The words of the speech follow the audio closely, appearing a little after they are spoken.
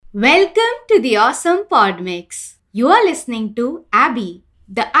Welcome to the awesome Podmix. You are listening to Abby.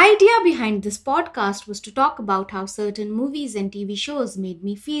 The idea behind this podcast was to talk about how certain movies and TV shows made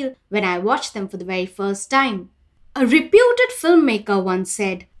me feel when I watched them for the very first time. A reputed filmmaker once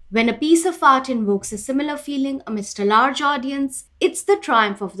said, "When a piece of art invokes a similar feeling amidst a large audience, it's the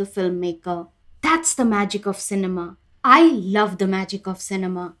triumph of the filmmaker." That's the magic of cinema. I love the magic of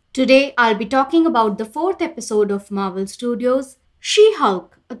cinema. Today, I'll be talking about the fourth episode of Marvel Studios'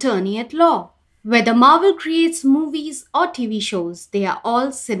 She-Hulk, Attorney at Law. Whether Marvel creates movies or TV shows, they are all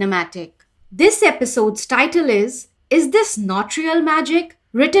cinematic. This episode's title Is This Not Real Magic?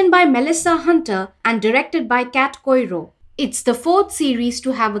 Written by Melissa Hunter and directed by Kat Coiro. It's the fourth series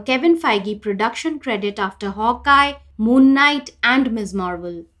to have a Kevin Feige production credit after Hawkeye, Moon Knight, and Ms.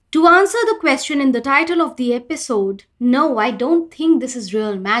 Marvel. To answer the question in the title of the episode, no, I don't think this is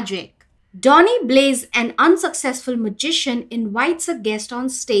real magic. Donnie Blaze, an unsuccessful magician, invites a guest on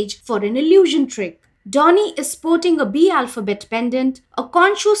stage for an illusion trick. Donnie is sporting a B alphabet pendant, a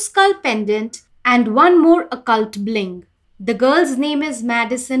Khonshu skull pendant, and one more occult bling. The girl's name is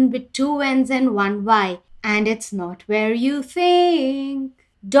Madison with 2 N's and 1 Y, and it's not where you think.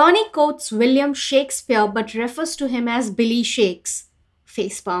 Donnie quotes William Shakespeare but refers to him as Billy Shakes.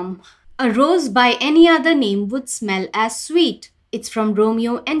 Facepalm. A rose by any other name would smell as sweet. It's from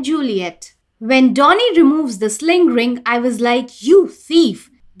Romeo and Juliet. When Donnie removes the sling ring, I was like, "You thief!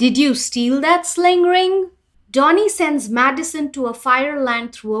 Did you steal that sling ring?" Donnie sends Madison to a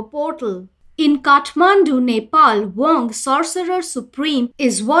fireland through a portal. In Kathmandu, Nepal, Wong, Sorcerer Supreme,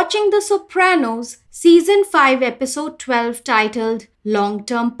 is watching The Sopranos, Season 5, Episode 12, titled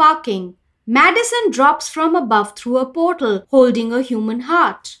Long-Term Parking. Madison drops from above through a portal, holding a human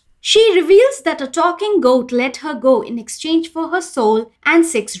heart. She reveals that a talking goat let her go in exchange for her soul and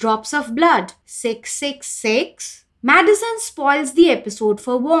 6 drops of blood. 666? Madison spoils the episode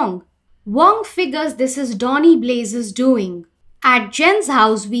for Wong. Wong figures this is Donnie Blaze's doing. At Jen's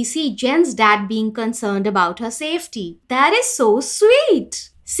house, we see Jen's dad being concerned about her safety. That is so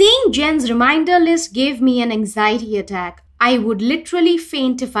sweet. Seeing Jen's reminder list gave me an anxiety attack. I would literally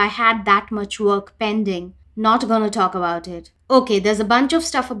faint if I had that much work pending. Not gonna talk about it. Okay, there's a bunch of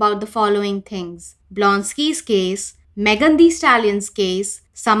stuff about the following things. Blonsky's case, Megan Thee Stallion's case,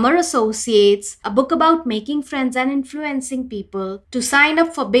 Summer Associates, a book about making friends and influencing people, to sign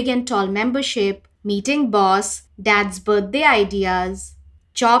up for Big and Tall membership, Meeting Boss, Dad's birthday ideas,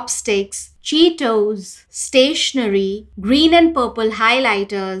 chopsticks, Cheetos, stationery, green and purple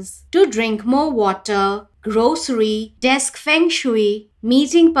highlighters, to drink more water, grocery, desk feng shui,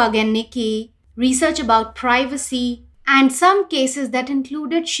 meeting Pug and Nikki, research about privacy, and some cases that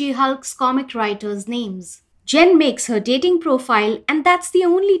included She-Hulk's comic writers' names. Jen makes her dating profile, and that's the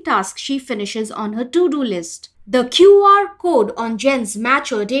only task she finishes on her to-do list. The QR code on Jen's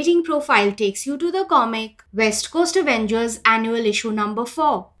Match Your Dating profile takes you to the comic West Coast Avengers Annual Issue Number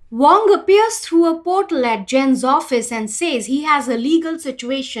 4. Wong appears through a portal at Jen's office and says he has a legal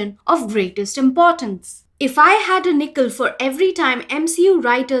situation of greatest importance. If I had a nickel for every time MCU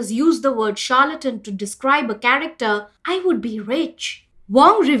writers use the word charlatan to describe a character, I would be rich.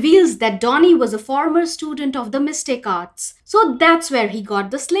 Wong reveals that Donnie was a former student of the Mystic Arts, so that's where he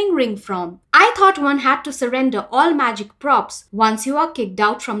got the sling ring from. I thought one had to surrender all magic props once you are kicked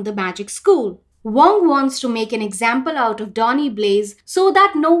out from the magic school. Wong wants to make an example out of Donnie Blaze so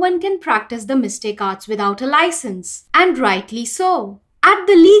that no one can practice the Mystic Arts without a license. And rightly so. At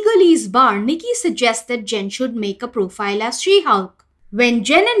the legalese bar, Nikki suggests that Jen should make a profile as She-Hulk. When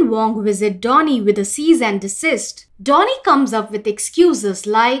Jen and Wong visit Donnie with a cease and desist, Donnie comes up with excuses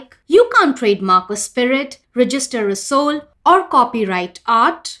like, "You can't trademark a spirit, register a soul, or copyright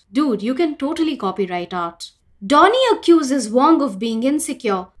art." Dude, you can totally copyright art. Donnie accuses Wong of being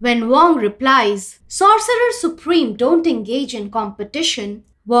insecure when Wong replies, "Sorcerer Supreme don't engage in competition."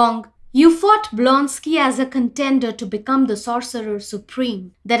 Wong, "You fought Blonsky as a contender to become the Sorcerer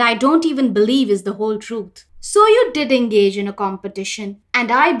Supreme. That I don't even believe is the whole truth. So you did engage in a competition,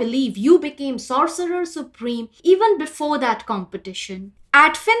 and I believe you became Sorcerer Supreme even before that competition."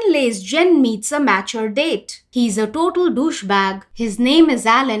 At Finlay's, Jen meets a mature date. He's a total douchebag. His name is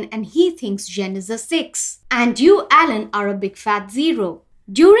Alan and he thinks Jen is a 6. And you, Alan, are a big fat 0.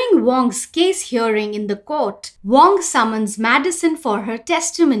 During Wong's case hearing in the court, Wong summons Madison for her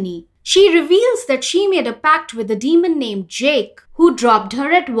testimony. She reveals that she made a pact with a demon named Jake, who dropped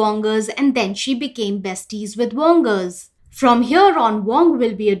her at Wonger's and then she became besties with Wonger's. From here on, Wong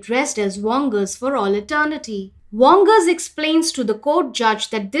will be addressed as Wonger's for all eternity. Wonger's explains to the court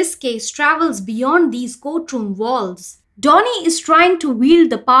judge that this case travels beyond these courtroom walls. Donnie is trying to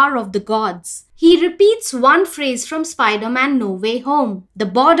wield the power of the gods. He repeats one phrase from Spider-Man No Way Home: the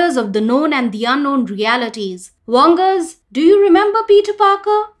borders of the known and the unknown realities. Wongers, do you remember Peter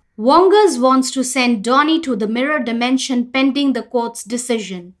Parker? Wongers wants to send Donnie to the mirror dimension pending the court's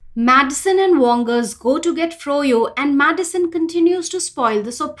decision. Madison and Wongers go to get Froyo, and Madison continues to spoil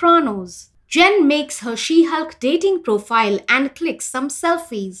The Sopranos. Jen makes her She-Hulk dating profile and clicks some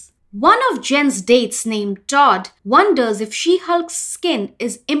selfies. One of Jen's dates, named Todd, wonders if She-Hulk's skin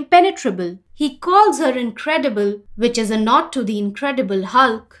is impenetrable. He calls her incredible, which is a nod to the Incredible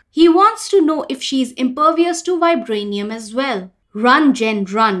Hulk. He wants to know if she's impervious to vibranium as well. Run, Jen,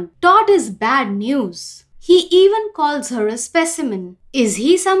 run. Todd is bad news. He even calls her a specimen. Is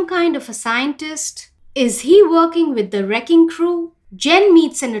he some kind of a scientist? Is he working with the wrecking crew? Jen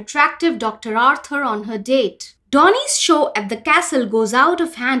meets an attractive Dr. Arthur on her date. Donnie's show at the castle goes out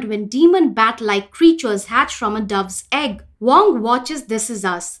of hand when demon bat-like creatures hatch from a dove's egg. Wong watches This Is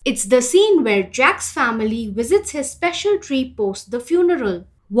Us. It's the scene where Jack's family visits his special tree post the funeral.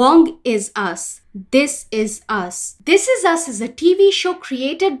 Wong is Us. This Is Us. This Is Us is a TV show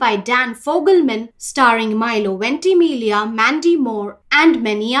created by Dan Fogelman, starring Milo Ventimiglia, Mandy Moore, and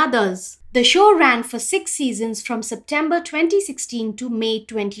many others. The show ran for 6 seasons from September 2016 to May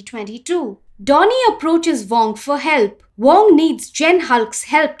 2022. Donnie approaches Wong for help. Wong needs Jen Hulk's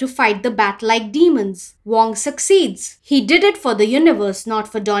help to fight the bat-like demons. Wong succeeds. He did it for the universe, not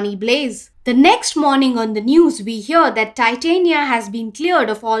for Donnie Blaze. The next morning on the news, we hear that Titania has been cleared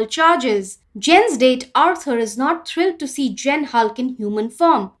of all charges. Jen's date Arthur is not thrilled to see Jen Hulk in human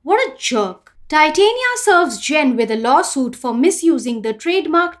form. What a jerk. Titania serves Jen with a lawsuit for misusing the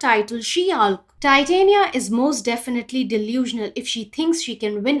trademark title She-Hulk. Titania is most definitely delusional if she thinks she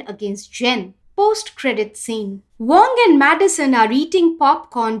can win against Jen. Post-credit scene. Wong and Madison are eating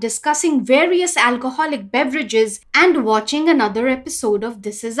popcorn, discussing various alcoholic beverages, and watching another episode of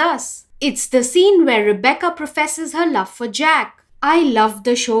This Is Us. It's the scene where Rebecca professes her love for Jack. I love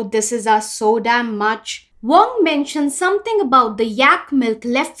the show This Is Us so damn much. Wong mentions something about the yak milk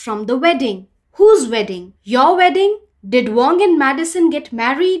left from the wedding. Whose wedding? Your wedding? Did Wong and Madison get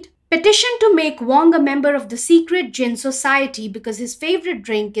married? Petition to make Wong a member of the secret gin society because his favorite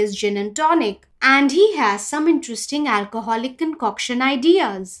drink is gin and tonic. And he has some interesting alcoholic concoction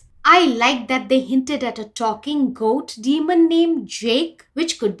ideas. I like that they hinted at a talking goat demon named Jake,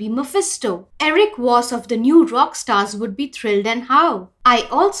 which could be Mephisto. Eric Voss of the New Rockstars would be thrilled, and how. I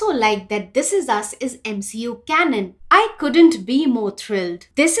also like that This Is Us is MCU canon. I couldn't be more thrilled.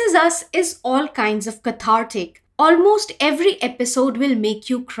 This Is Us is all kinds of cathartic. Almost every episode will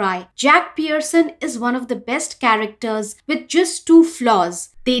make you cry. Jack Pearson is one of the best characters with just 2 flaws.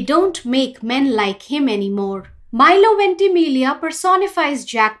 They don't make men like him anymore. Milo Ventimiglia personifies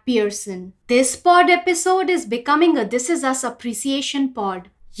Jack Pearson. This pod episode is becoming a This Is Us appreciation pod.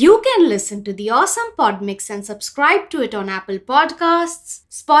 You can listen to the awesome pod mix and subscribe to it on Apple Podcasts,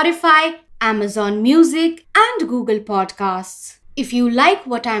 Spotify, Amazon Music, and Google Podcasts. If you like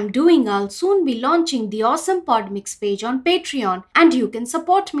what I'm doing, I'll soon be launching the awesome pod mix page on Patreon, and you can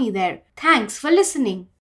support me there. Thanks for listening.